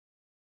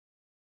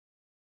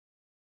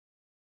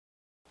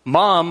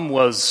Mom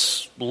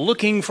was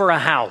looking for a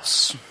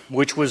house,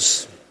 which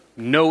was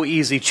no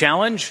easy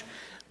challenge.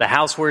 The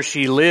house where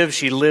she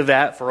lived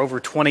at for over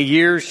 20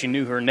 years. She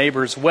knew her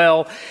neighbors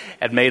well,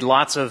 had made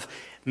lots of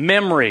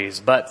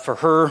memories. But for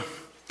her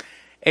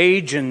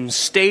age and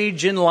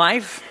stage in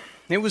life,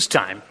 it was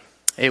time.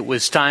 It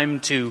was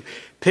time to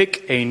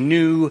pick a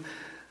new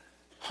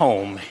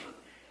home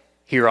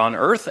here on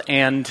earth,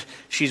 and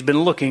she's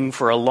been looking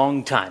for a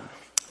long time.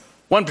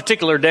 One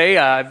particular day,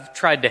 I've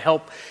tried to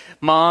help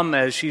Mom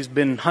as she's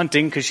been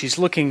hunting because she's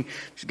going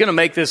to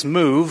make this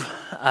move.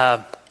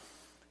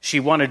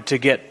 She wanted to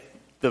get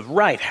the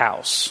right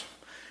house.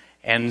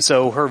 And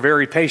so her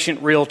very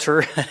patient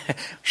realtor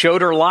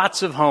showed her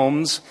lots of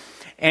homes.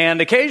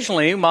 And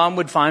occasionally, Mom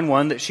would find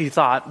one that she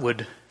thought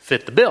would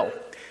fit the bill.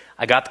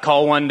 I got the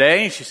call one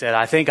day. She said,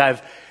 I think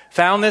I've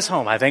found this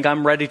home. I think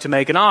I'm ready to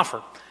make an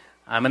offer.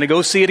 I'm going to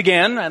go see it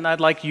again, and I'd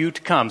like you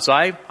to come. So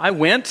I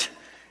went,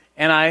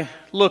 and I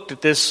looked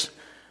at this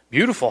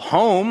beautiful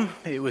home.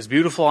 It was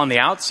beautiful on the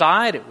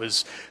outside. It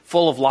was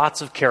full of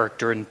lots of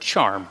character and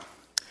charm.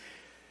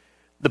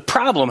 The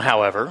problem,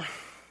 however,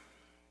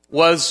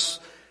 was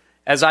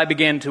as I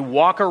began to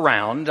walk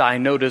around, I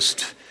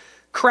noticed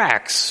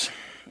cracks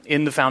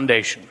in the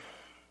foundation.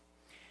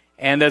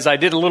 And as I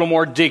did a little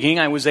more digging,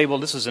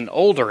 this is an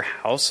older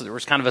house. There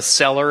was kind of a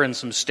cellar and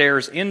some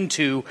stairs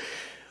into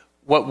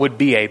what would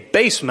be a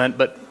basement,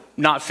 but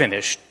not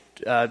finished,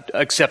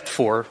 except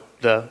for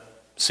the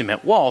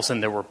cement walls,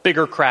 and there were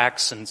bigger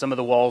cracks, and some of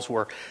the walls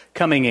were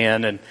coming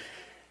in. And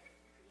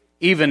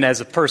even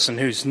as a person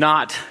who's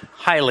not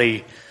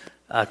highly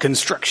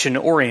construction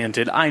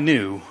oriented, I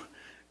knew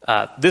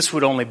this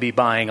would only be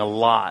buying a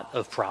lot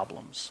of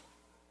problems.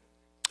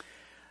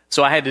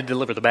 So I had to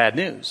deliver the bad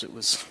news. It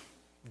was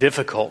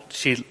difficult.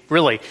 She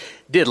really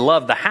did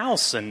love the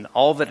house and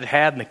all that it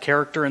had, and the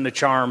character and the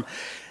charm.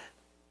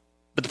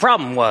 But the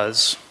problem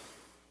was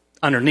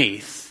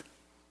underneath,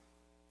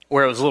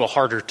 where it was a little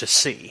harder to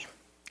see.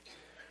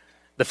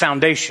 The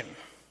foundation.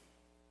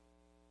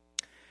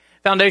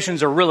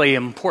 Foundations are a really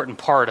important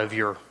part of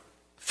your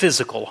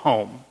physical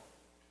home.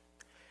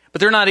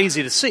 But they're not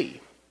easy to see.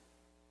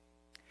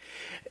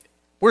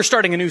 We're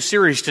starting a new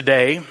series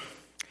today,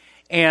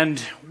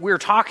 and we're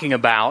talking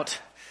about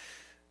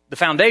the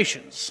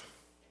foundations.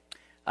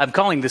 I'm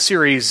calling the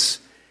series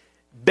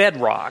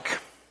Bedrock,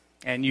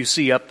 and you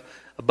see up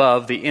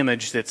above the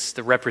image that's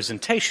the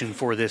representation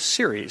for this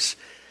series.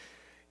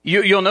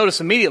 You'll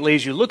notice immediately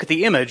as you look at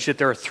the image that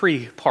there are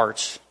three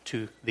parts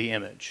to the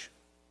image.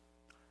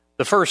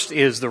 The first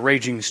is the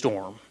raging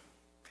storm.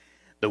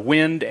 The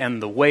wind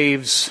and the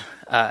waves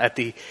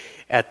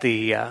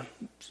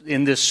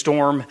in this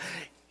storm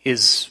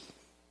is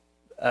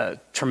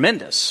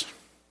tremendous.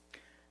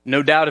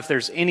 No doubt if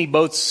there's any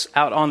boats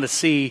out on the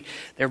sea,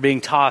 they're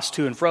being tossed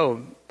to and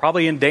fro,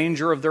 probably in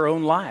danger of their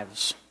own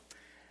lives.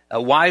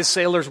 Wise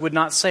sailors would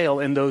not sail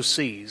in those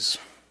seas.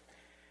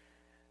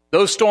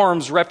 Those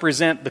storms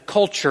represent the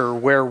culture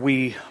where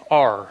we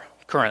are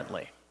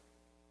currently.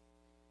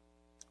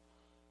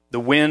 The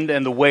wind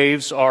and the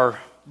waves are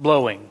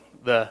blowing.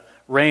 The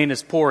rain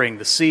is pouring.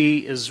 The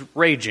sea is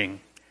raging.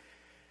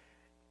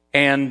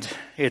 And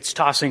it's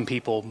tossing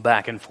people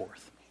back and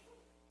forth.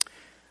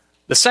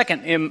 The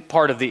second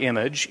part of the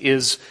image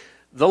is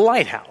the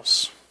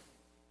lighthouse.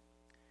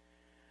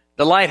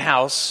 The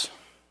lighthouse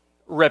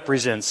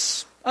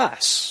represents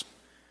us.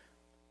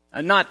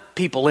 Not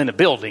people in a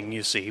building,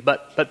 you see,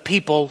 but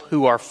people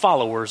who are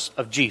followers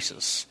of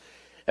Jesus.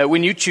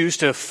 When you choose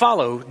to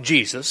follow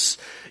Jesus,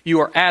 you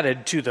are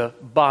added to the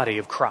body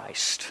of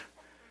Christ.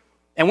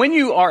 And when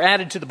you are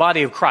added to the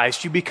body of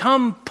Christ, you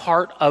become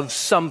part of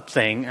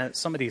something.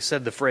 Somebody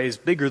said the phrase,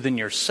 bigger than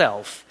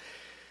yourself.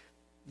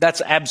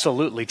 That's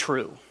absolutely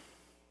true.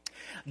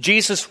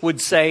 Jesus would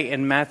say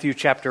in Matthew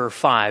chapter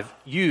 5,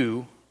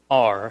 you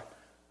are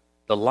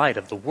the light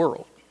of the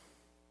world.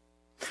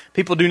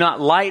 People do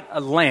not light a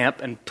lamp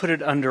and put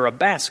it under a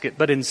basket,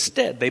 but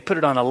instead they put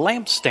it on a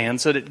lampstand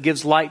so that it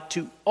gives light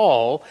to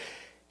all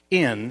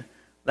in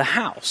the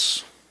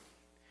house.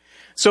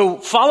 So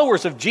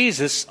followers of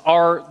Jesus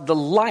are the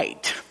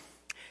light.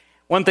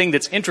 One thing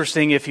that's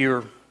interesting, if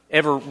you've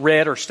ever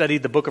read or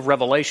studied the book of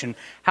Revelation,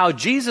 how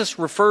Jesus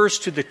refers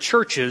to the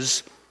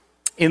churches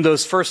in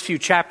those first few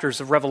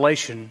chapters of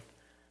Revelation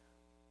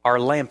are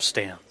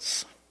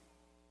lampstands,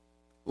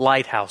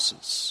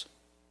 lighthouses.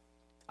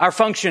 Our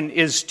function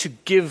is to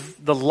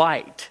give the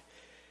light,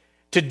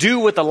 to do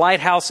what the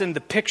lighthouse in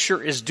the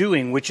picture is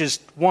doing, which is,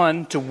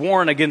 one, to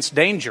warn against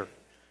danger.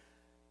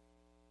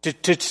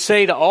 To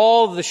say to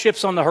all the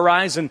ships on the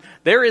horizon,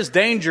 there is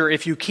danger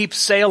if you keep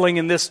sailing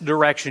in this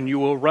direction. You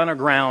will run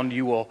aground,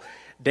 you will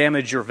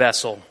damage your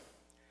vessel.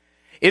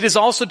 It is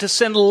also to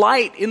send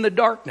light in the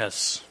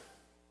darkness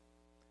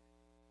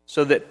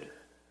so that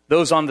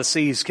those on the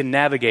seas can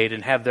navigate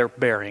and have their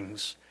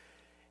bearings.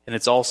 And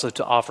it's also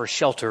to offer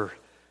shelter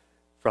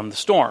from the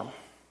storm.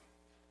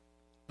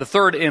 The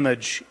third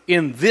image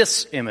in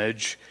this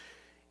image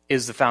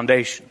is the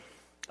foundation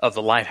of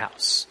the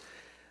lighthouse,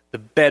 the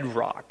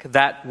bedrock,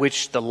 that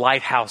which the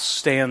lighthouse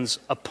stands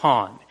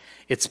upon.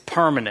 It's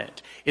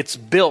permanent. It's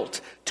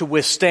built to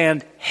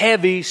withstand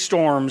heavy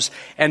storms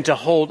and to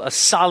hold a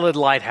solid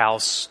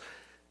lighthouse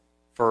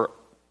for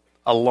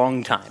a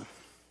long time.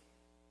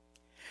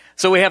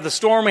 So we have the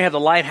storm, we have the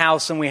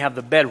lighthouse, and we have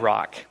the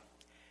bedrock.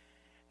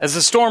 As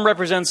the storm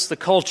represents the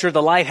culture,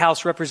 the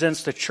lighthouse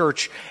represents the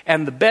church,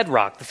 and the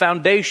bedrock, the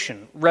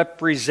foundation,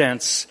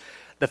 represents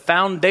the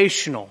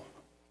foundational,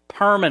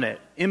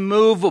 permanent,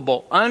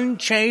 immovable,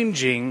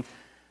 unchanging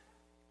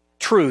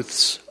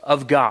truths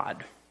of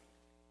God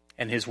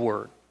and His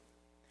Word.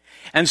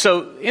 And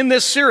so in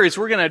this series,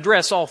 we're going to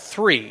address all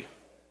three.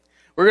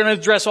 We're going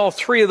to address all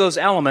three of those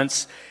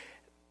elements.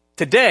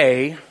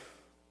 Today,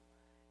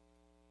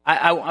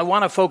 I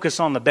want to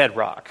focus on the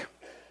bedrock.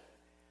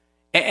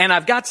 And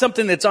I've got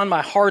something that's on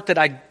my heart that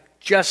I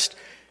just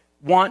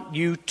want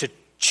you to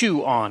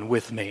chew on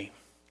with me.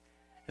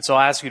 And so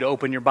I ask you to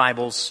open your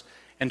Bibles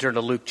and turn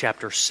to Luke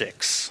chapter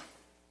 6.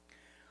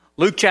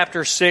 Luke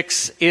chapter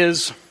 6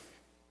 is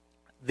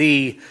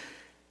the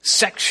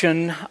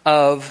section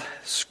of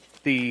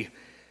the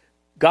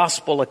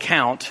gospel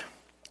account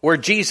where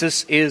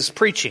Jesus is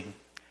preaching.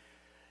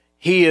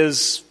 He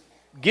is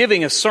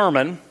giving a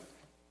sermon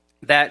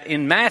that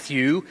in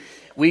Matthew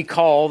we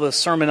call the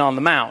Sermon on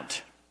the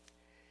Mount.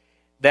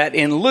 That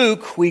in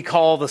Luke we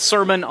call the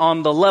Sermon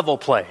on the Level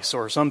Place,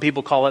 or some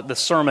people call it the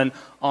Sermon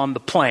on the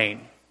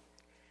Plain.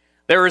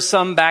 There is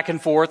some back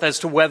and forth as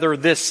to whether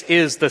this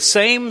is the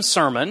same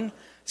sermon,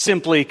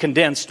 simply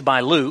condensed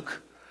by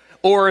Luke,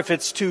 or if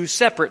it's two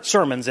separate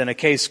sermons, and a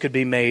case could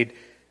be made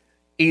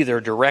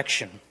either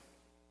direction.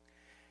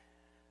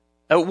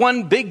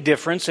 One big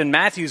difference in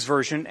Matthew's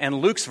version and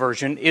Luke's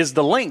version is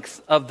the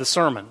length of the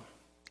sermon.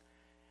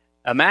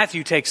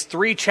 Matthew takes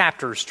 3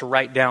 chapters to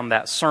write down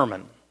that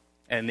sermon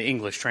in the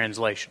English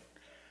translation.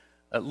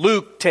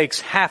 Luke takes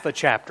half a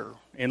chapter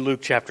in Luke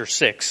chapter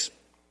 6.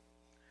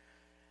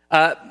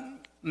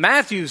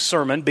 Matthew's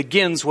sermon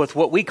begins with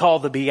what we call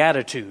the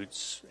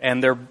Beatitudes,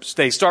 and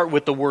they start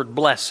with the word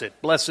blessed.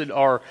 Blessed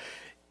are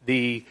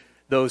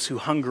those who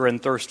hunger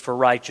and thirst for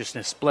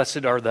righteousness.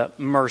 Blessed are the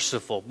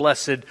merciful.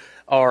 Blessed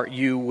are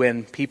you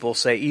when people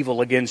say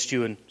evil against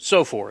you, and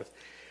so forth.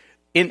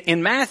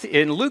 In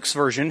Luke's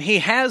version, he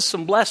has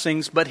some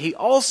blessings, but he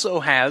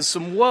also has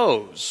some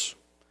woes,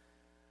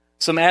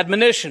 some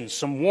admonitions,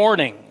 some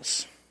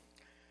warnings.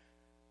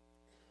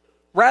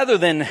 Rather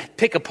than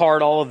pick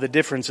apart all of the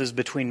differences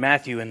between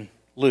Matthew and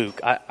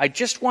Luke, I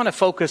just want to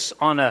focus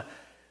on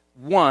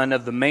one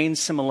of the main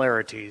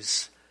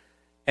similarities,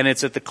 and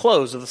it's at the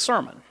close of the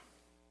sermon.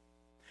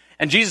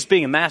 And Jesus,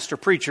 being a master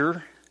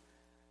preacher,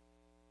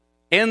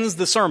 ends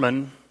the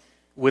sermon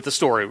with a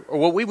story, or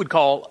what we would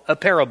call a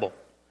parable.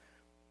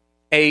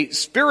 A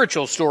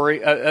spiritual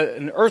story,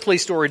 an earthly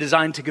story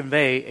designed to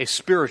convey a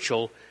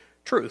spiritual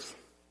truth.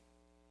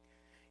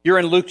 You're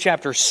in Luke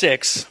chapter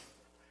 6.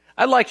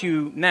 I'd like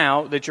you,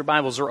 now that your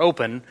Bibles are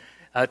open,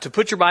 to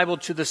put your Bible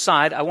to the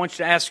side. I want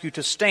you to ask you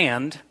to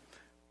stand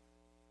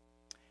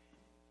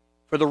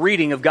for the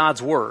reading of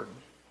God's Word.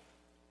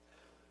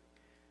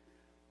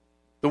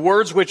 The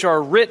words which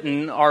are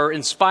written are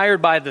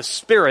inspired by the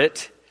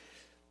Spirit,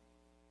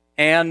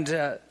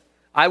 and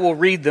I will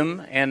read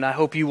them, and I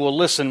hope you will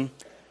listen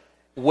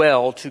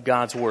well to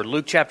God's Word.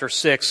 Luke chapter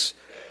 6,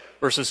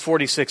 verses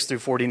 46 through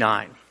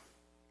 49.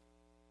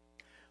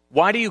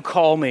 Why do you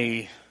call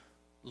me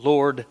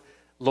Lord,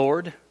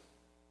 Lord,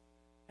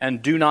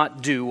 and do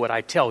not do what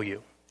I tell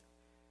you?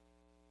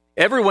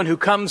 Everyone who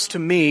comes to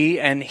me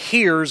and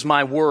hears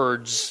my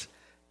words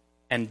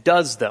and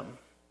does them,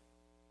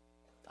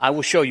 I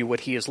will show you what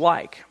he is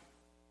like.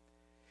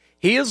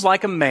 He is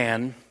like a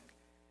man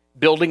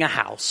building a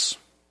house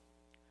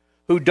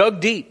who dug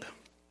deep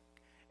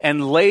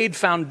and laid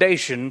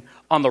foundation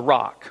on the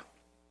rock.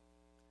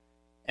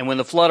 And when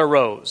the flood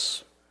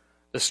arose,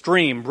 the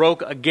stream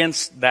broke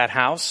against that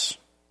house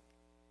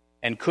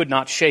and could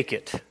not shake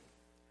it,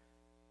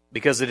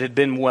 because it had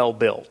been well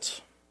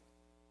built.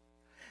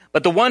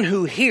 But the one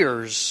who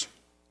hears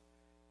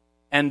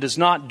and does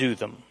not do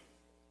them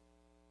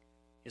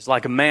is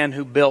like a man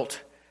who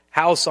built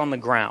house on the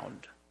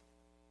ground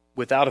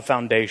without a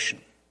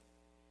foundation.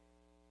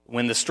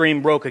 When the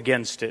stream broke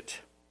against it,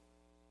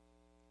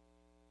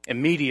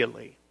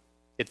 immediately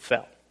it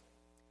fell.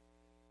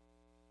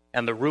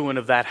 And the ruin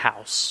of that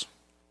house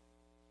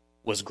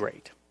was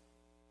great.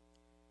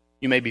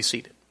 You may be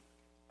seated.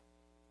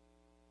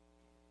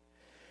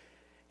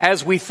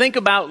 As we think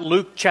about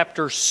Luke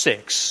chapter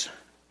 6,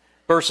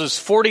 verses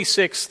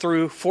 46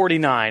 through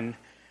 49,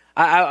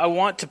 I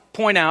want to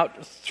point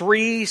out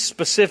 3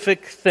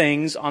 specific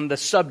things on the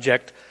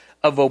subject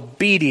of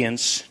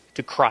obedience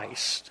to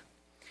Christ.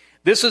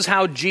 This is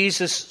how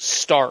Jesus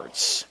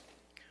starts.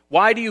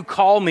 Why do you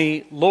call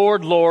me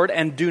Lord, Lord,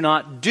 and do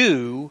not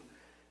do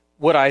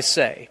what I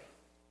say?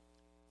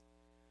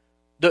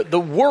 The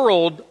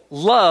world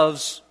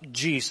loves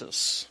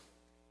Jesus.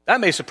 That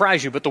may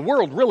surprise you, but the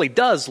world really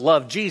does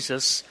love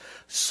Jesus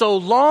so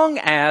long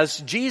as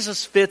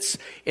Jesus fits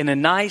in a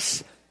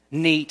nice,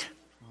 neat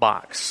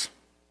box.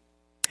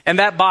 And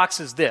that box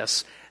is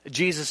this: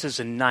 Jesus is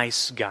a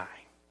nice guy.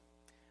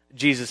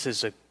 Jesus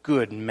is a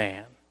good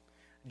man.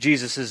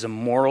 Jesus is a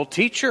moral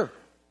teacher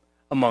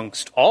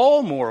amongst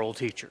all moral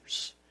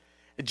teachers.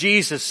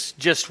 Jesus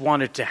just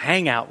wanted to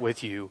hang out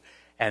with you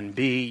and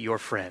be your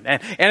friend.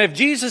 And if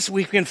Jesus,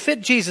 we can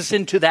fit Jesus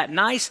into that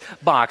nice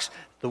box,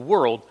 the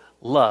world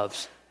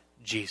loves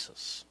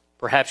Jesus.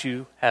 Perhaps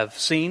you have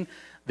seen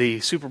the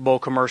Super Bowl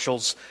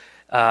commercials.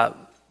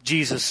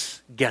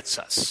 Jesus gets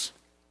us.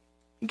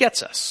 He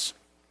gets us.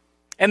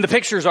 And the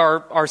pictures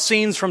are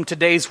scenes from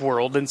today's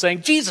world and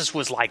saying, Jesus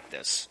was like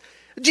this.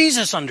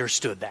 Jesus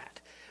understood that.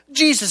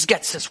 Jesus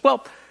gets us.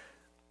 Well,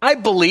 I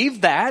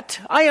believe that.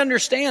 I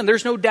understand.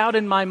 There's no doubt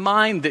in my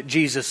mind that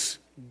Jesus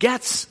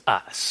gets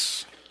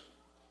us.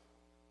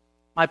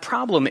 My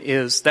problem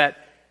is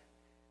that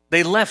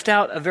they left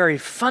out a very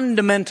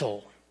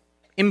fundamental,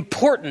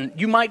 important,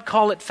 you might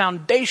call it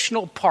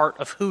foundational part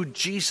of who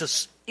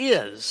Jesus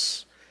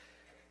is.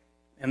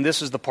 And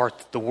this is the part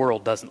that the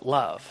world doesn't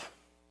love.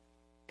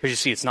 Because you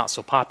see, it's not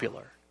so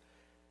popular.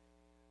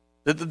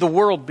 The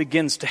world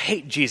begins to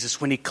hate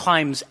Jesus when he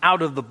climbs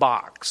out of the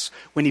box,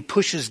 when he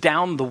pushes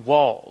down the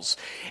walls,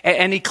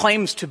 and he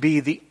claims to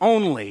be the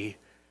only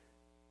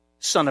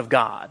Son of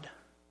God.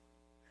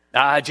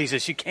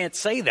 Jesus, you can't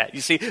say that.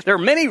 You see, there are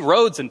many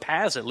roads and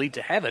paths that lead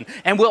to heaven,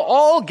 and we'll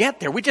all get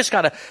there. We just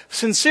got to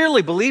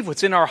sincerely believe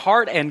what's in our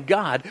heart, and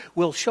God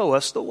will show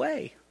us the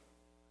way.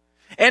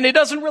 And it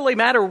doesn't really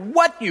matter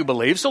what you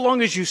believe, so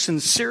long as you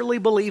sincerely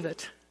believe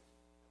it.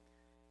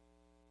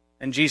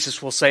 And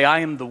Jesus will say,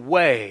 I am the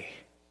way,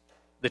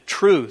 the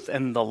truth,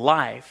 and the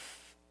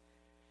life.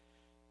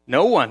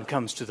 No one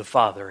comes to the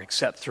Father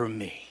except through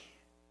me.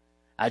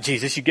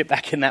 Jesus, you get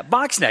back in that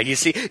box now. You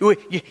see,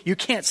 you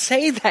can't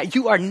say that.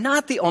 You are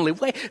not the only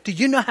way. Do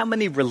you know how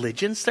many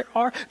religions there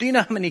are? Do you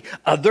know how many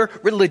other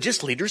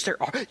religious leaders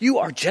there are? You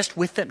are just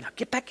with them. Now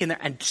get back in there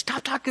and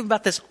stop talking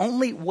about this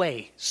only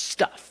way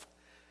stuff.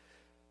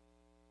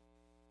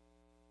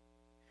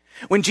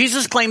 When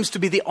Jesus claims to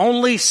be the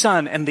only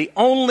Son and the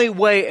only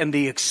way and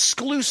the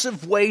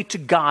exclusive way to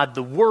God,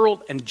 the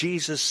world and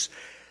Jesus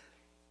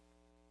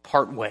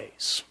part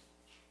ways.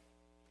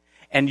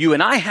 And you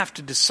and I have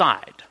to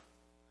decide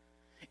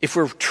if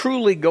we're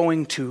truly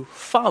going to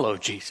follow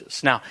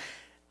Jesus. Now,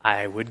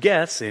 I would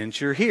guess,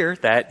 since you're here,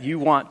 that you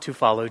want to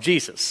follow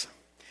Jesus.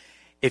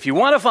 If you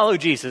want to follow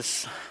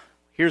Jesus,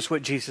 here's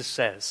what Jesus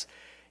says.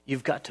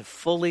 You've got to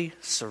fully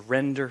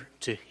surrender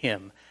to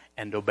him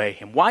and obey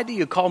him. Why do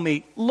you call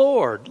me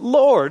Lord,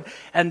 Lord,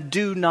 and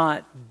do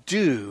not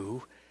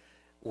do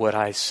what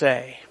I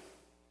say?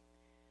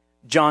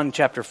 John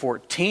chapter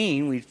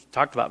 14, we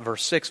talked about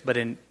verse 6, but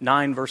in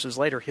 9 verses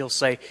later, he'll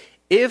say,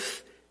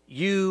 if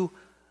you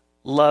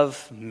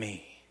love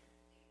me,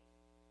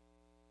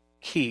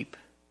 keep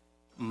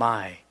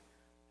my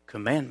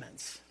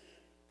commandments.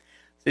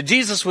 So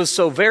Jesus was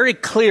so very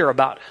clear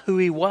about who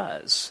he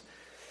was.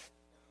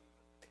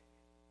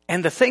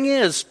 And the thing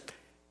is,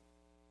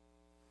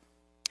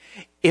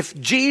 if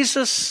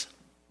Jesus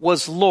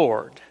was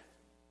Lord,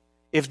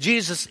 if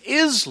Jesus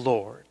is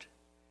Lord,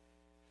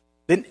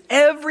 then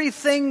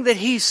everything that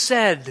he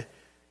said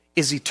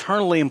is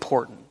eternally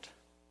important.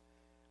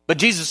 But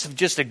Jesus is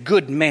just a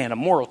good man, a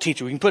moral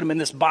teacher. We can put him in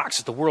this box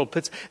that the world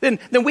puts. Then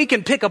we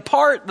can pick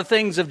apart the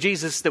things of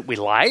Jesus that we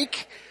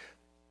like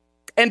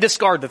and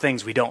discard the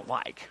things we don't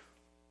like.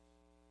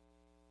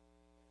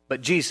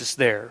 But Jesus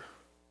there,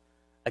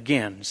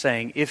 again,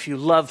 saying, if you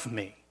love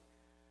me,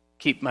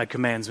 keep my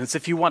commandments.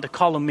 If you want to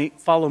call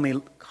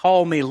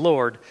me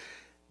Lord,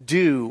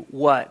 do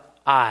what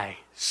I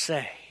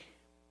say.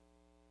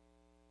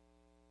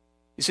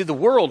 You see, the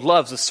world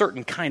loves a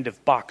certain kind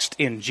of boxed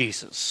in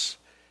Jesus.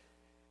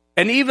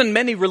 And even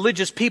many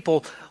religious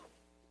people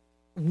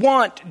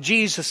want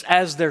Jesus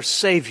as their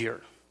Savior.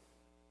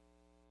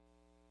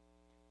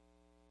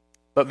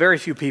 But very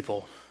few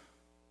people,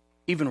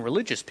 even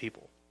religious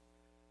people,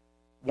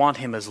 want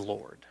him as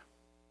Lord.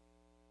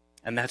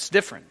 And that's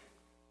different.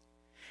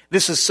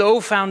 This is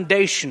so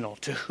foundational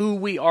to who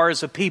we are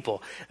as a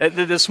people.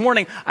 This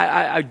morning,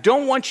 I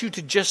don't want you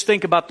to just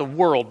think about the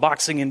world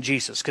boxing in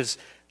Jesus, because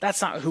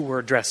that's not who we're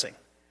addressing.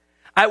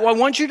 I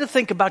want you to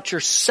think about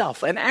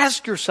yourself and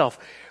ask yourself,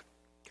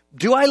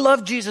 do I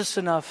love Jesus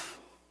enough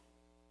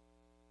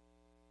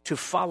to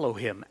follow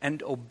him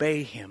and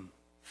obey him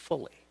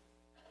fully?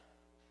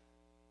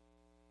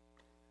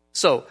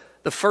 So,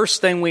 the first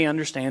thing we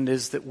understand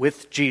is that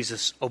with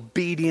Jesus,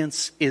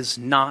 obedience is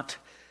not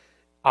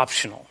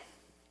optional.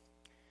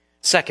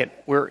 Second,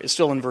 we're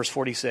still in verse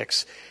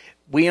 46.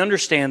 We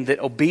understand that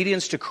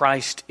obedience to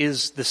Christ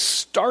is the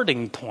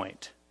starting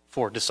point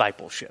for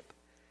discipleship.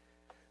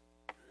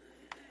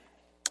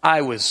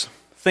 I was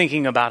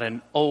thinking about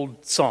an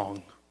old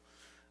song,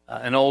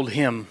 an old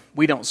hymn.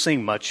 We don't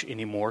sing much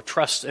anymore,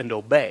 Trust and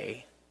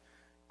Obey.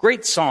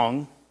 Great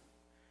song,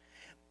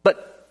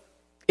 but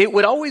it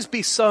would always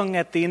be sung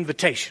at the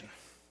invitation.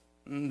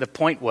 The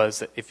point was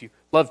that if you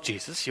love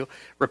Jesus, you'll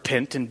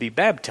repent and be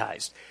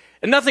baptized.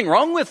 And nothing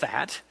wrong with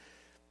that.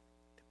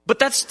 But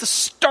that's the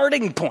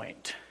starting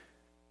point.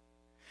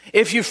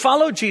 If you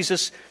follow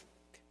Jesus,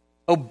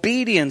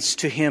 Obedience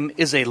to him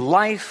is a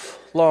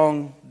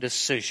lifelong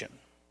decision.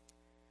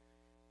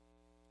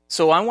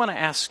 So I want to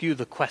ask you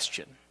the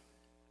question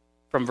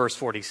from verse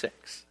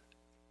 46.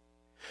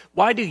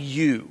 Why do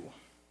you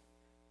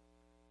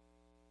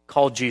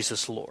call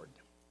Jesus Lord?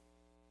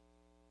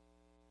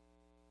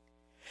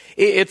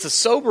 It's a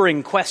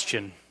sobering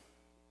question,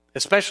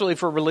 especially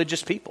for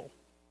religious people.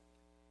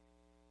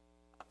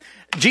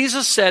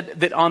 Jesus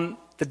said that on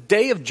the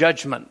day of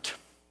judgment,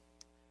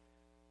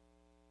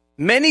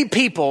 many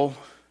people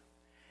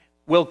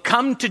will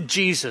come to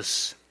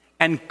Jesus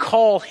and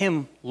call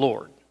him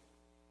Lord.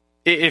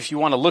 If you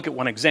want to look at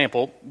one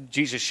example,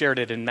 Jesus shared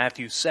it in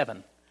Matthew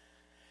 7.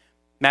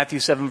 Matthew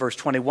 7 verse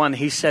 21,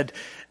 he said,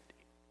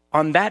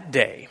 on that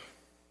day,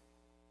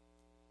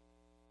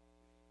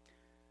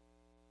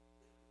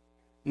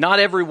 not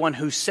everyone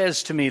who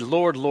says to me,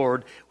 Lord,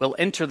 Lord, will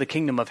enter the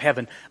kingdom of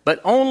heaven,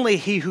 but only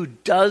he who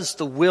does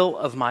the will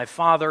of my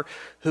Father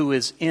who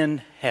is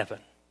in heaven.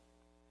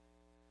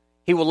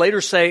 He will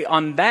later say,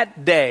 on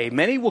that day,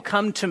 many will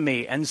come to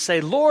me and say,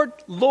 Lord,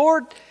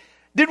 Lord,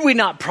 did we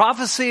not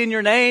prophesy in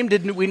your name?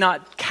 Didn't we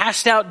not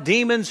cast out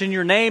demons in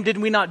your name?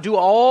 Didn't we not do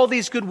all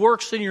these good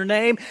works in your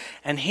name?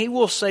 And he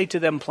will say to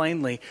them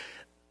plainly,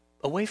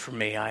 away from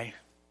me, I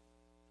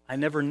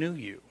never knew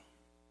you.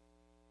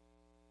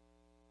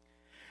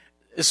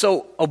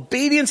 So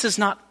obedience is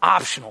not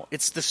optional.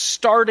 It's the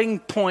starting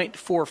point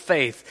for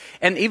faith.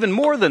 And even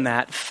more than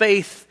that,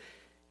 faith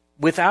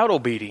without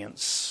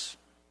obedience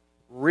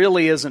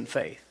really isn't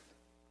faith.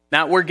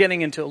 Now, we're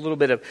getting into a little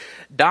bit of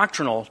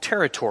doctrinal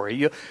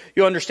territory.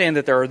 You understand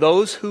that there are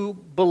those who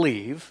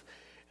believe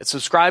and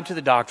subscribe to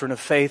the doctrine of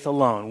faith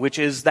alone, which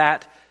is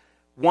that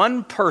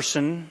one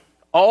person,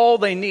 all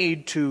they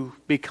need to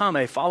become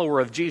a follower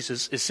of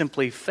Jesus is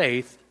simply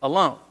faith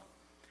alone.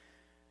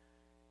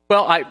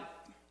 Well,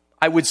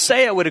 I would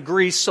say I would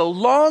agree so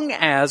long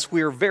as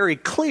we're very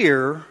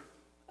clear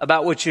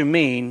about what you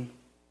mean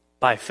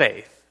by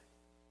faith.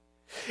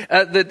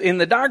 In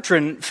the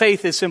doctrine,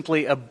 faith is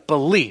simply a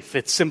belief.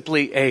 It's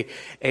simply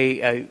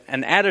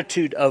an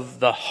attitude of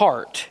the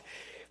heart.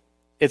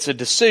 It's a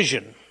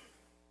decision.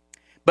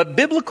 But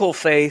biblical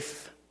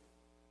faith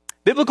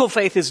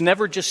is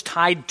never just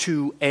tied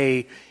to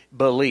a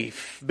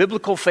belief.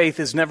 Biblical faith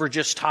is never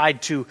just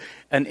tied to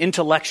an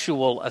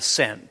intellectual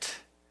assent.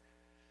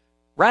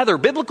 Rather,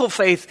 biblical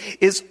faith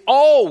is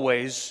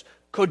always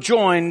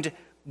conjoined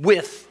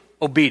with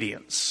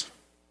obedience.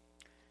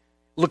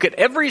 Look at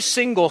every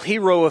single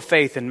hero of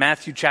faith in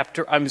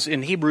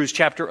Hebrews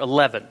chapter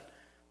 11.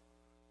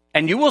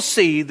 And you will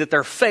see that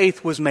their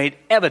faith was made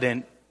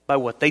evident by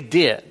what they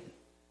did.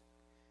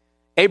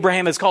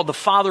 Abraham is called the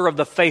father of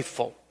the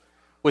faithful,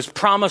 was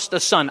promised a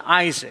son,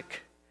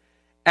 Isaac.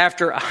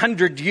 After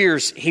 100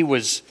 years, he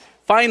was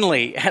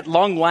finally, at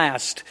long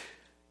last,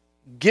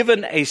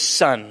 given a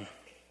son.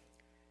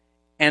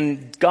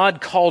 And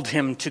God called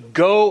him to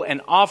go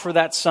and offer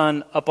that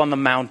son up on the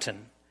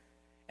mountain.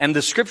 And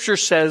the scripture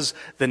says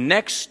the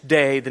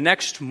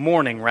next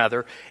morning,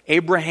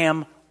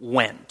 Abraham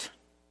went.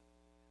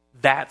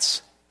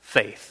 That's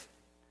faith.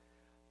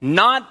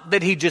 Not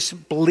that he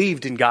just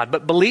believed in God,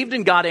 but believed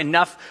in God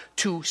enough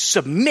to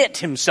submit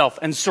himself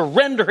and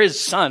surrender his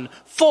son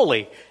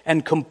fully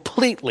and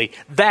completely.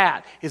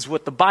 That is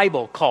what the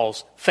Bible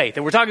calls faith.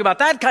 And we're talking about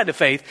that kind of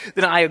faith,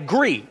 then I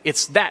agree.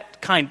 It's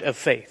that kind of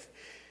faith.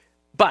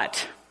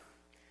 But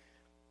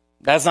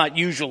that's not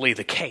usually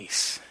the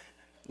case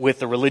with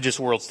the religious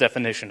world's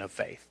definition of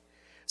faith.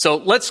 So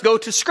let's go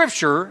to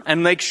Scripture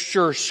and make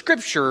sure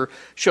Scripture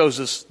shows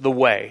us the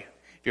way.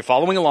 If you're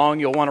following along,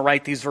 you'll want to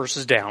write these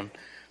verses down.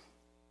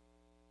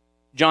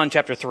 John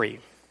chapter 3,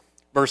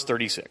 verse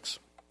 36.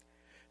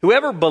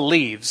 Whoever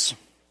believes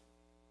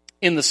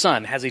in the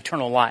Son has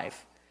eternal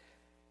life.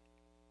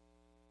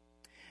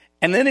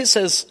 And then it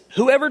says,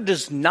 whoever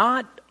does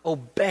not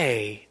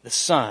obey the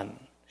Son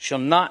shall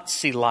not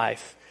see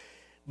life,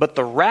 but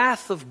the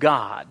wrath of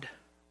God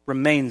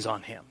remains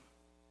on him.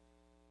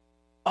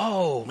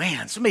 Oh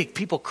man, so many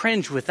people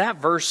cringe with that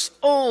verse.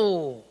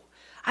 Oh,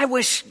 I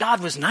wish God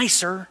was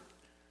nicer.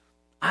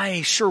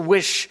 I sure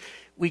wish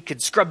we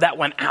could scrub that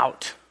one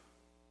out.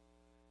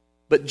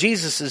 But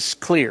Jesus is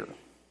clear.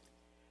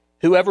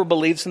 Whoever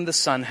believes in the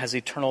Son has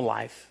eternal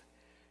life,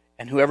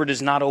 and whoever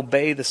does not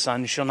obey the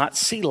Son shall not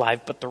see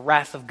life, but the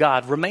wrath of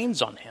God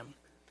remains on him.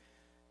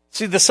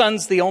 See, the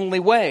Son's the only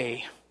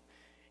way,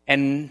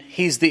 and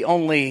he's the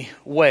only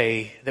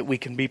way that we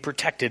can be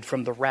protected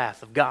from the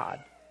wrath of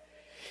God.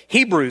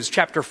 Hebrews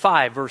chapter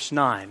 5, verse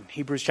 9.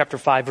 Hebrews chapter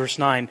 5, verse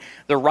 9.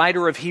 The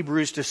writer of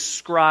Hebrews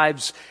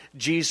describes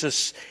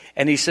Jesus,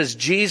 and he says,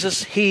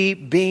 Jesus, he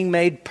being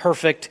made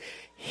perfect,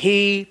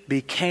 he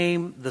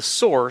became the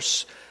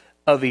source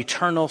of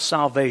eternal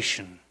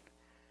salvation.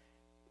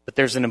 But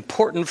there's an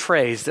important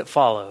phrase that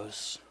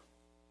follows.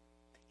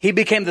 He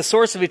became the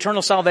source of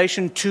eternal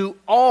salvation to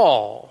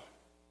all.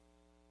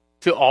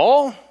 To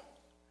all?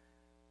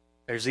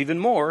 There's even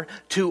more.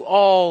 To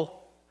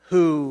all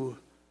who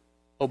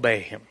obey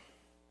him.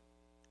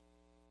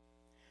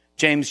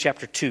 James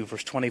chapter 2,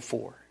 verse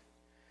 24.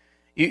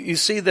 You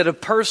see that a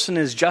person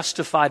is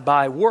justified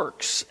by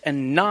works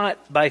and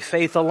not by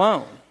faith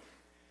alone.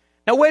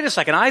 Now, wait a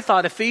second. I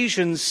thought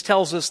Ephesians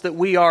tells us that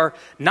we are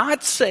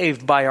not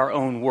saved by our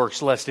own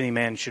works, lest any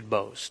man should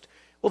boast.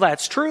 Well,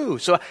 that's true.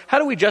 So how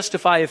do we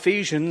justify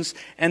Ephesians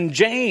and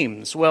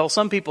James? Well,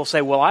 some people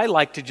say, well, I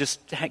like to just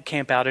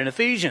camp out in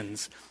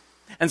Ephesians.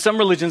 And some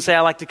religions say,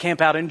 I like to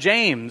camp out in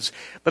James.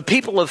 But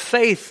people of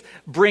faith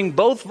bring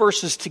both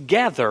verses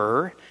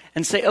together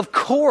and say, of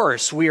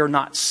course, we are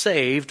not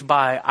saved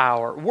by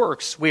our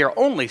works. We are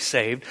only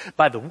saved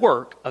by the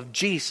work of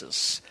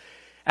Jesus.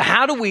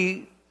 How do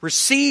we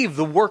receive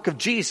the work of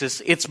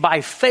Jesus? It's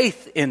by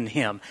faith in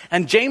him.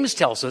 And James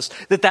tells us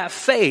that that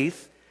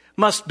faith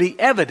must be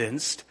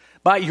evidenced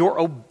by your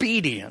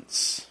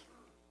obedience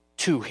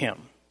to him.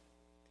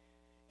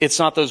 It's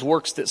not those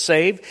works that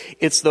save,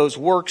 it's those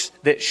works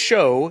that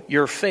show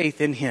your faith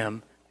in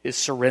him is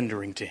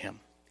surrendering to him.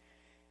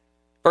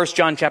 1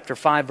 John chapter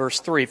 5, verse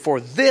 3, for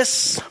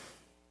this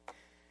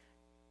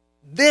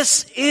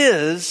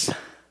is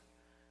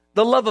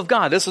the love of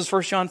God. This is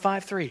 1 John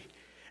 5, 3.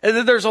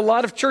 And there's a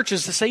lot of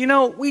churches that say,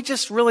 we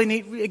just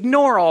really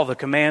ignore all the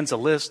commands, the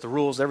list, the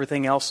rules,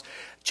 everything else.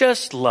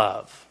 Just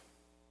love.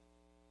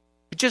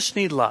 We just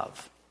need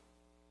love.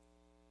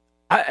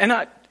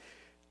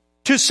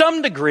 To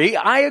some degree,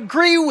 I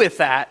agree with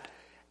that,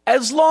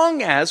 as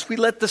long as we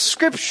let the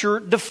Scripture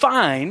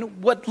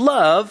define what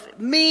love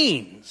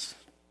means.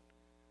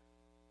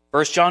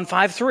 1 John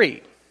 5,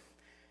 3.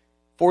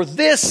 For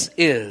this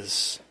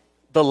is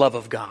the love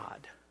of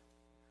God,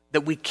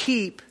 that we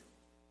keep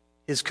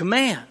his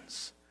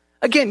commands.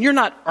 Again, you're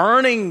not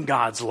earning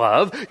God's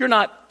love. You're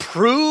not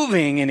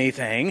proving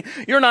anything.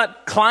 You're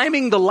not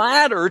climbing the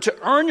ladder to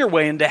earn your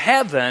way into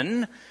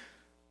heaven.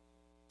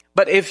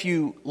 But if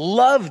you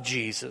love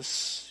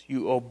Jesus,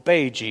 you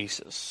obey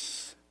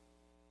Jesus.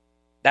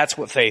 That's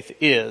what faith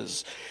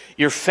is.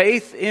 Your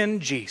faith in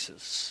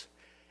Jesus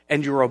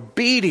and your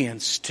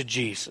obedience to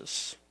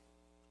Jesus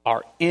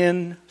are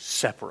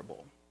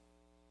inseparable.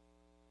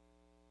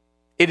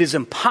 It is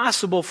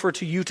impossible for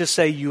you to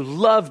say you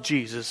love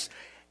Jesus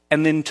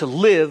and then to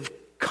live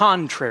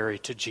contrary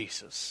to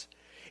Jesus.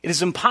 It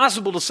is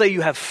impossible to say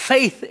you have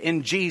faith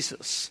in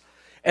Jesus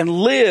and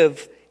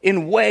live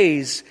in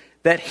ways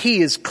that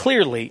he is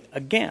clearly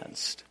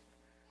against.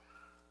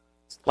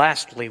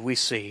 Lastly, we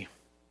see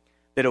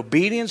that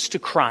obedience to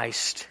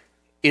Christ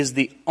is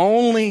the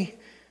only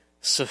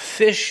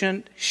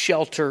sufficient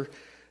shelter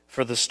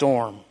for the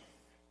storm.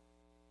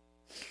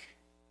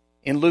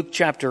 In Luke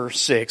chapter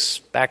 6,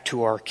 back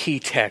to our key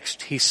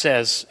text, he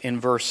says in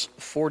verse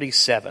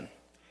 47,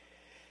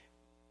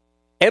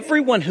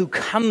 everyone who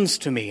comes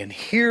to me and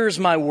hears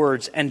my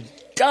words and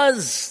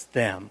does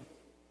them,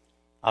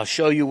 I'll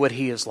show you what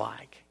he is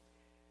like.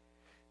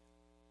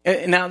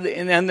 And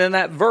in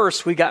that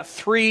verse, we got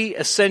three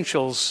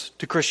essentials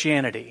to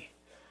Christianity.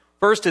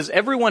 First is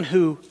everyone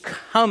who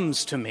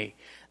comes to me.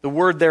 The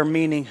word there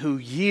meaning who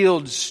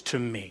yields to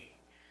me,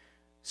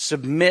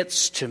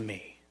 submits to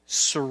me.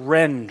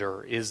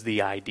 Surrender is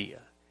the idea.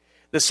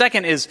 The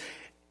second is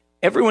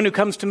everyone who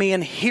comes to me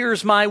and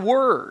hears my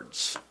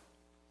words.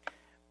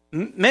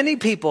 Many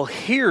people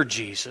hear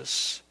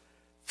Jesus.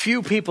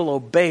 Few people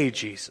obey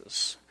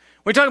Jesus.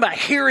 We're talking about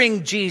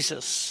hearing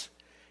Jesus,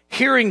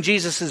 hearing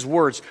Jesus'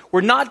 words.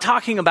 We're not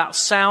talking about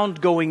sound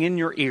going in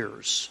your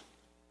ears.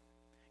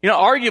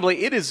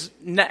 Arguably, it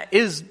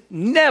is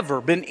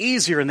never been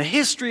easier in the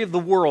history of the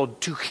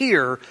world to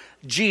hear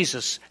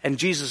Jesus and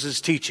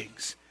Jesus'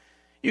 teachings.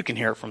 You can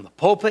hear it from the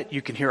pulpit,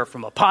 you can hear it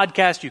from a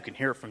podcast, you can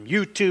hear it from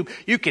YouTube,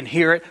 you can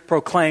hear it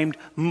proclaimed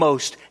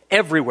most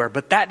everywhere.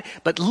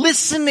 But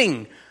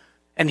listening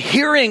and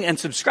hearing and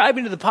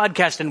subscribing to the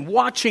podcast and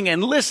watching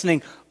and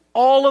listening,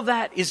 all of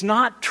that is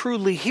not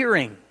truly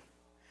hearing.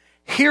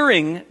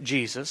 Hearing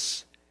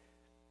Jesus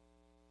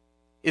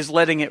is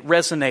letting it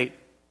resonate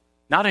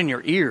not in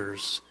your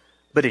ears,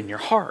 but in your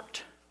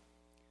heart.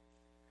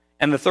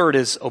 And the third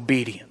is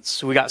obedience.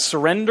 So we got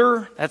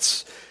surrender,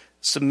 that's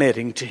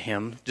submitting to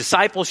him.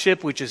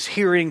 Discipleship, which is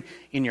hearing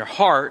in your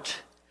heart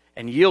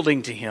and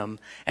yielding to him.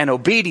 And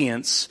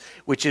obedience,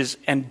 which is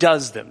and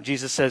does them.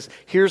 Jesus says,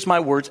 here's my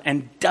words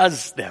and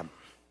does them.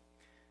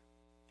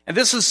 And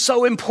this is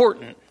so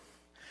important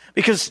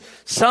because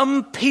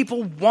some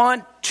people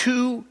want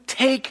to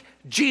take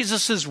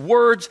Jesus'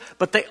 words,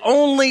 but they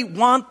only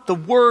want the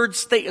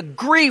words they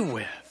agree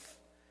with.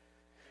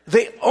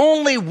 They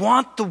only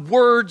want the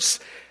words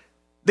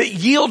that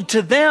yield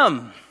to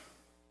them.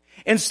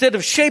 Instead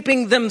of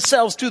shaping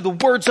themselves to the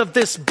words of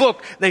this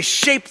book, they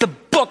shape the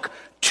book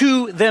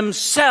to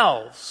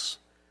themselves.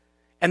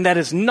 And that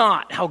is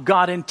not how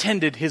God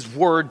intended his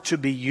word to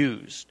be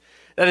used.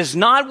 That is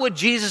not what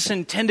Jesus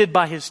intended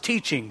by his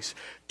teachings,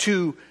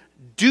 to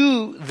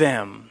do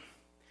them,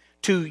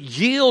 to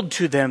yield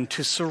to them,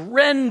 to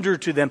surrender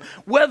to them,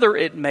 whether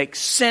it makes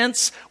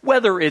sense,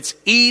 whether it's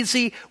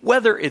easy,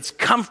 whether it's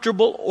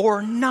comfortable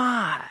or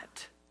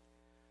not.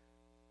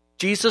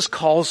 Jesus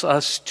calls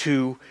us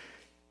to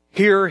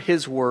hear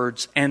his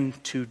words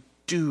and to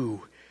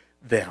do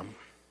them.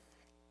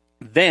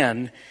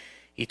 Then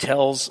he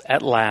tells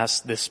at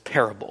last this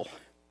parable.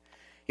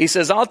 He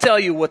says, I'll tell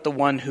you what the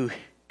one who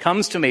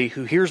comes to me,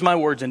 who hears my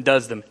words and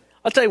does them,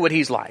 I'll tell you what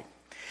he's like.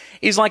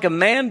 He's like a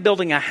man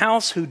building a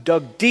house who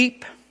dug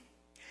deep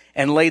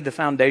and laid the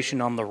foundation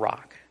on the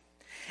rock.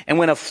 And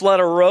when a flood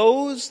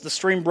arose, the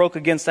stream broke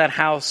against that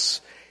house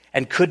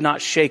and could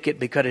not shake it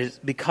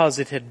because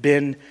it had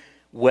been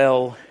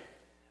well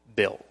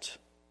built.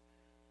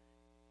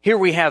 Here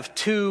we have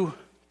two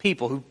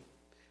people who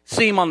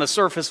seem on the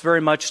surface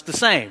very much the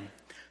same.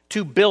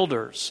 Two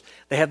builders.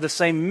 They have the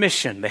same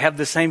mission. They have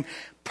the same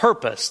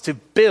purpose to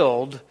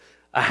build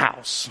a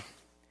house.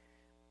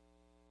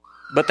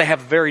 But they have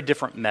a very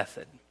different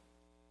method.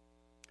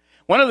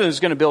 One of them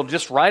is going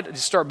to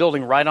start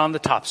building right on the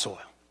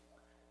topsoil.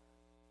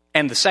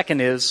 And the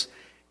second is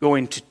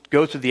going to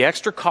go through the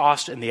extra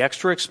cost and the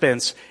extra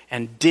expense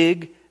and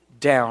dig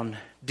down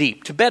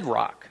deep to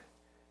bedrock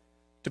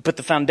to put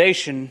the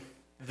foundation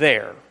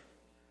there.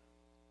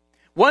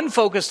 One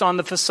focused on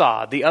the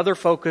facade, the other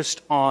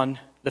focused on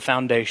the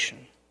foundation.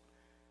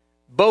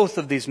 Both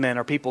of these men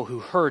are people who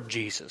heard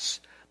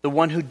Jesus. The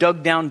one who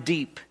dug down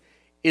deep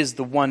is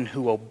the one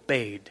who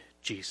obeyed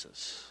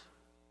Jesus.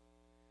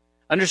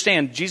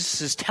 Understand, Jesus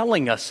is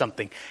telling us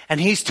something,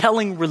 and he's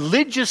telling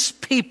religious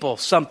people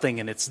something,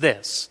 and it's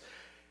this.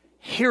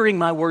 Hearing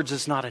my words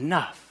is not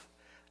enough.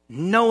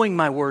 Knowing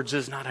my words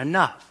is not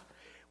enough.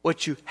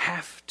 What you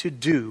have to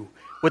do,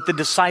 what the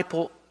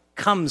disciple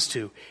comes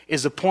to,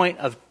 is a point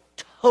of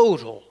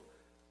total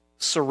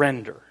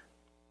surrender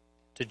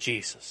to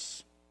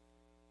Jesus.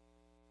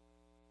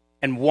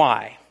 And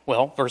why?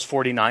 Well, verse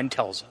 49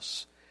 tells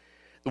us.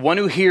 The one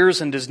who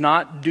hears and does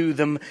not do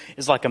them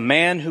is like a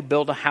man who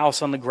built a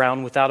house on the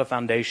ground without a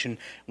foundation.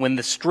 When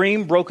the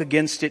stream broke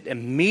against it,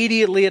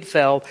 immediately it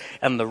fell,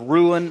 and the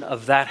ruin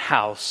of that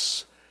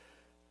house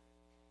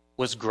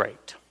was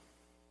great.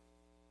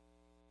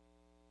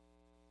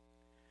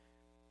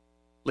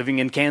 Living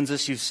in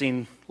Kansas, you've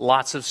seen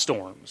lots of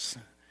storms.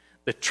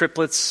 The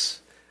triplets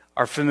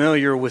are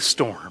familiar with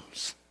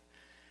storms.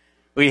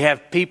 We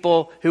have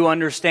people who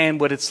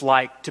understand what it's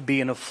like to be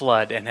in a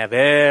flood and have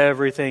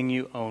everything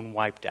you own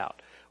wiped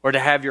out, or to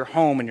have your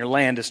home and your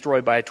land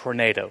destroyed by a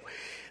tornado.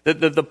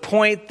 The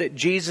point that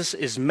Jesus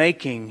is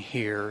making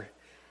here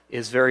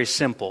is very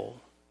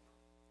simple.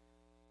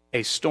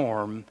 A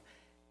storm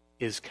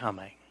is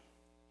coming.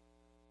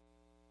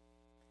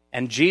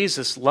 And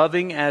Jesus,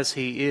 loving as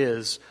he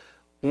is,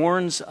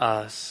 warns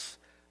us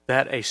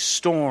that a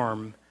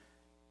storm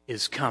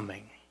is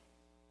coming.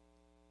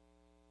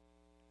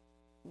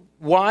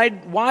 Why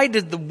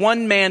did the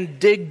one man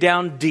dig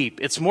down deep?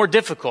 It's more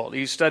difficult.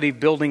 You study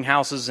building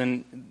houses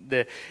in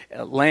the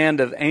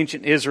land of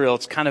ancient Israel.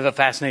 It's kind of a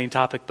fascinating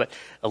topic, but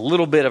a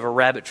little bit of a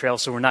rabbit trail,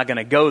 so we're not going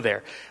to go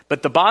there.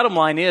 But the bottom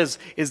line is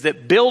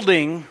that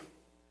building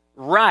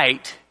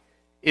right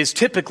is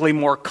typically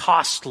more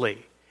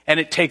costly, and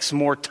it takes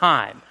more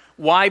time.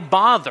 Why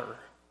bother?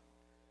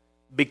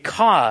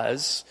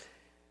 Because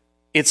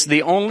it's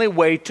the only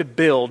way to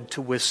build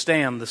to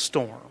withstand the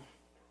storm.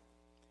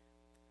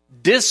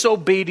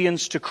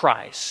 Disobedience to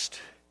Christ,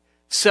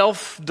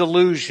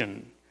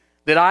 self-delusion,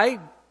 that I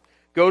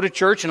go to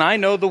church and I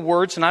know the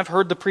words and I've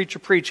heard the preacher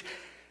preach,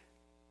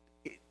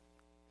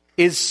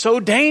 is so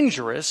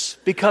dangerous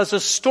because a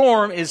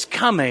storm is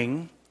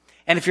coming,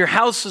 and if your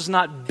house is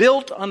not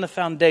built on the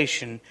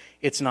foundation,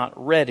 it's not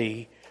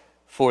ready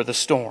for the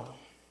storm.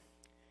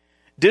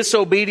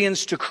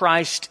 Disobedience to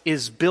Christ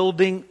is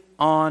building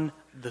on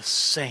the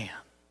sand,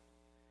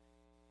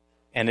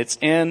 and its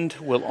end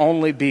will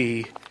only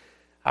be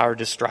our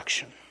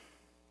destruction.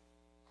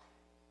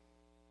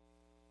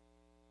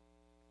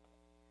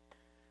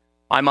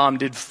 My mom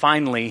did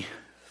finally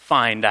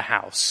find a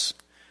house.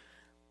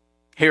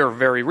 Here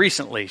very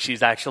recently,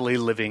 she's actually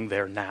living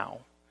there now.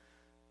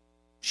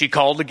 She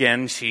called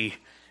again. She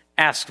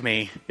asked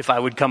me if I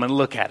would come and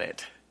look at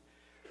it.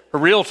 Her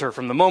realtor,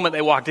 from the moment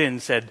they walked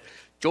in, said,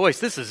 "Joyce,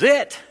 this is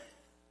it."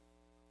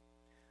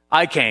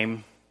 I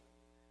came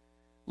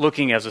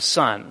looking as a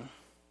son,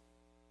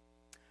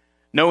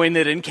 knowing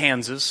that in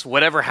Kansas,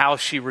 whatever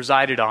house she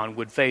resided on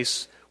would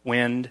face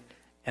wind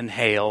and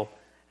hail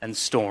and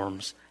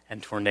storms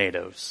and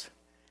tornadoes.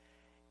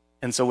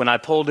 And so when I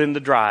pulled in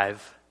the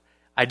drive,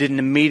 I didn't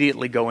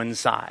immediately go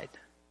inside,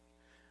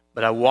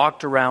 but I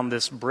walked around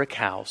this brick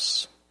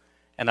house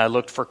and I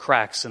looked for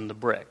cracks in the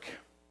brick.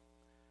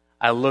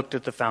 I looked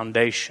at the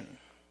foundation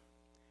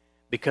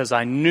because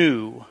I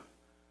knew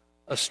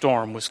a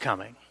storm was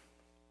coming,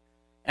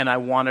 and I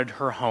wanted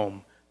her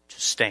home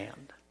to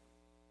stand.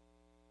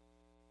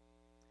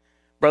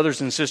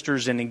 Brothers and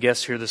sisters, any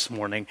guests here this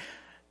morning,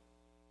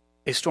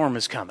 a storm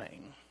is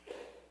coming.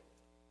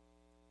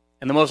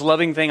 And the most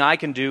loving thing I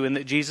can do, and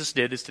that Jesus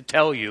did, is to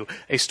tell you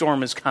a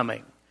storm is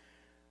coming.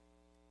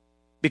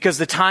 Because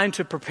the time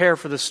to prepare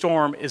for the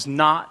storm is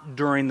not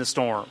during the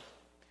storm.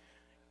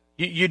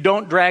 You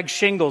don't drag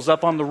shingles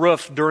up on the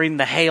roof during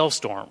the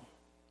hailstorm.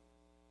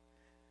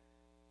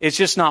 It's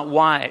just not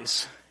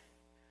wise.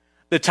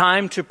 The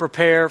time to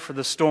prepare for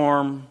the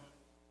storm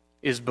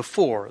is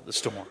before the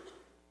storm.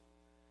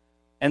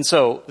 And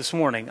so this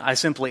morning, I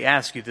simply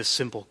ask you this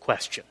simple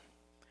question.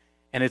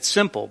 And it's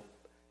simple,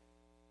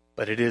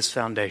 but it is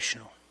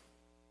foundational.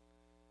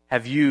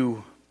 Have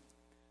you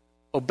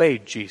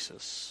obeyed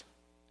Jesus?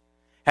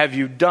 Have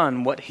you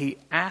done what he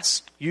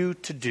asked you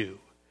to do?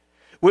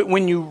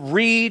 When you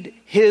read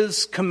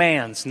his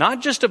commands,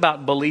 not just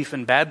about belief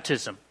in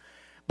baptism,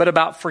 but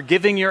about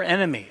forgiving your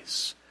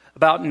enemies,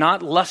 about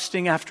not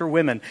lusting after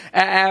women,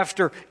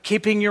 after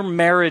keeping your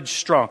marriage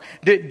strong,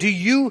 do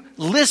you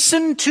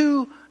listen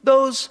to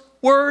those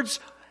words,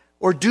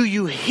 or do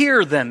you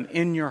hear them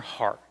in your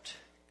heart?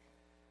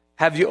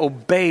 Have you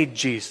obeyed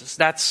Jesus?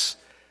 That's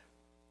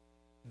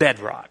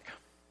bedrock.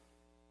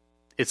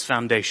 It's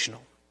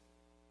foundational.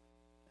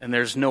 And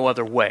there's no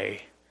other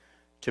way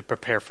to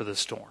prepare for the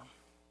storm.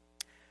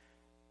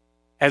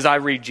 As I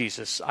read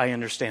Jesus, I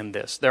understand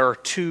this. There are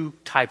two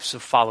types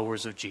of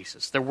followers of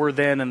Jesus. There were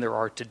then and there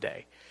are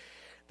today.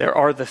 There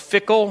are the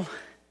fickle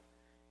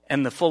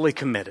and the fully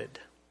committed.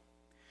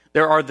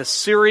 There are the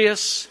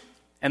serious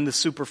and the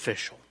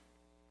superficial.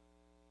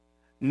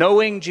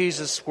 Knowing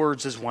Jesus'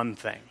 words is one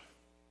thing.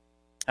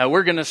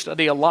 We're going to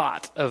study a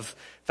lot of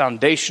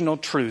foundational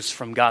truths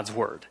from God's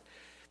Word.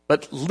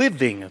 But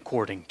living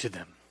according to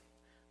them,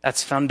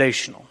 that's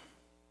foundational.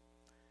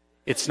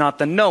 It's not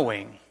the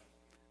knowing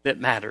that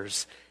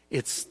matters,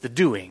 it's the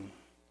doing.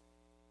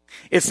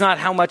 It's not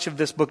how much of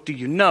this book do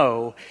you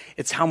know,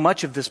 it's how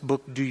much of this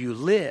book do you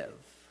live.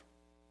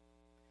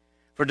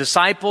 For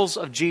disciples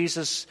of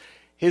Jesus,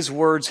 his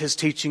words, his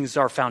teachings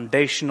are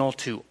foundational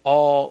to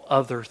all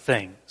other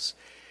things.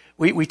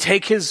 We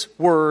take his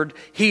word,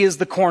 he is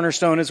the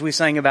cornerstone as we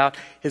sang about,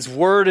 his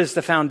word is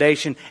the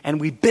foundation, and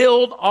we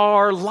build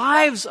our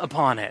lives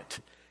upon it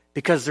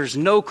because there's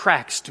no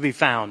cracks to be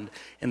found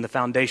in the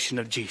foundation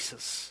of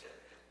Jesus.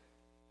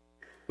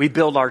 We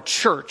build our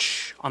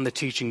church on the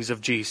teachings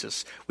of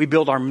Jesus. We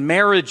build our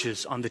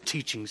marriages on the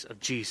teachings of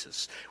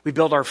Jesus. We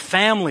build our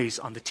families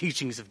on the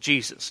teachings of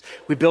Jesus.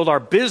 We build our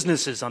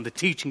businesses on the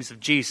teachings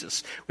of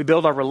Jesus. We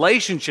build our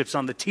relationships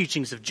on the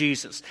teachings of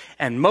Jesus.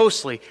 And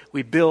mostly,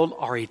 we build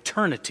our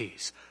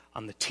eternities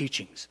on the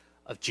teachings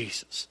of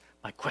Jesus.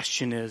 My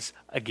question is,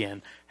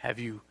 again, have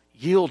you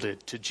yielded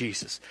to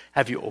Jesus?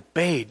 Have you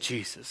obeyed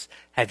Jesus?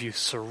 Have you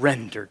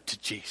surrendered to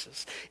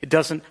Jesus? It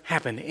doesn't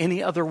happen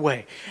any other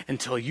way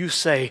until you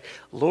say,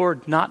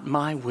 Lord, not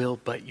my will,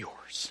 but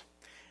yours.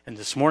 And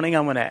this morning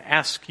I'm going to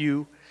ask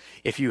you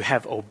if you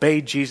have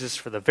obeyed Jesus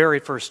for the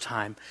very first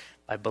time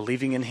by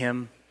believing in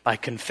him, by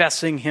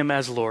confessing him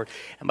as Lord,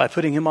 and by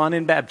putting him on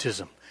in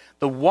baptism.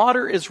 The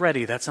water is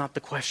ready. That's not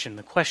the question.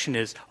 The question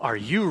is, are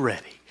you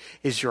ready?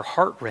 Is your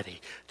heart ready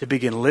to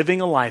begin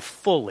living a life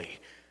fully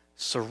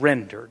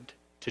surrendered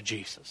to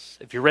Jesus?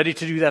 If you're ready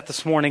to do that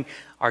this morning,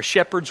 our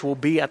shepherds will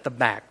be at the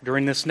back.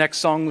 During this next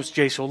song, which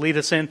Jace will lead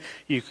us in,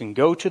 you can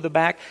go to the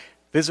back,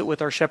 visit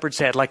with our shepherds,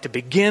 say, I'd like to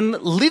begin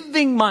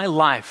living my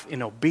life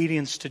in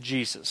obedience to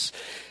Jesus.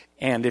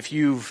 And if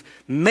you've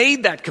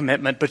made that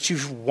commitment, but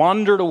you've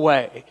wandered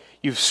away,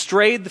 you've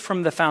strayed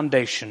from the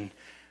foundation,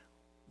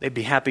 they'd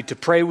be happy to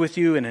pray with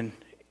you and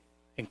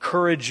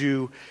encourage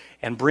you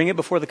and bring it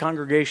before the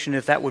congregation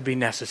if that would be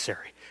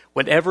necessary.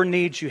 Whatever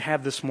needs you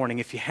have this morning,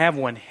 if you have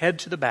one, head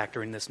to the back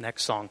during this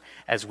next song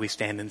as we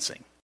stand and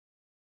sing.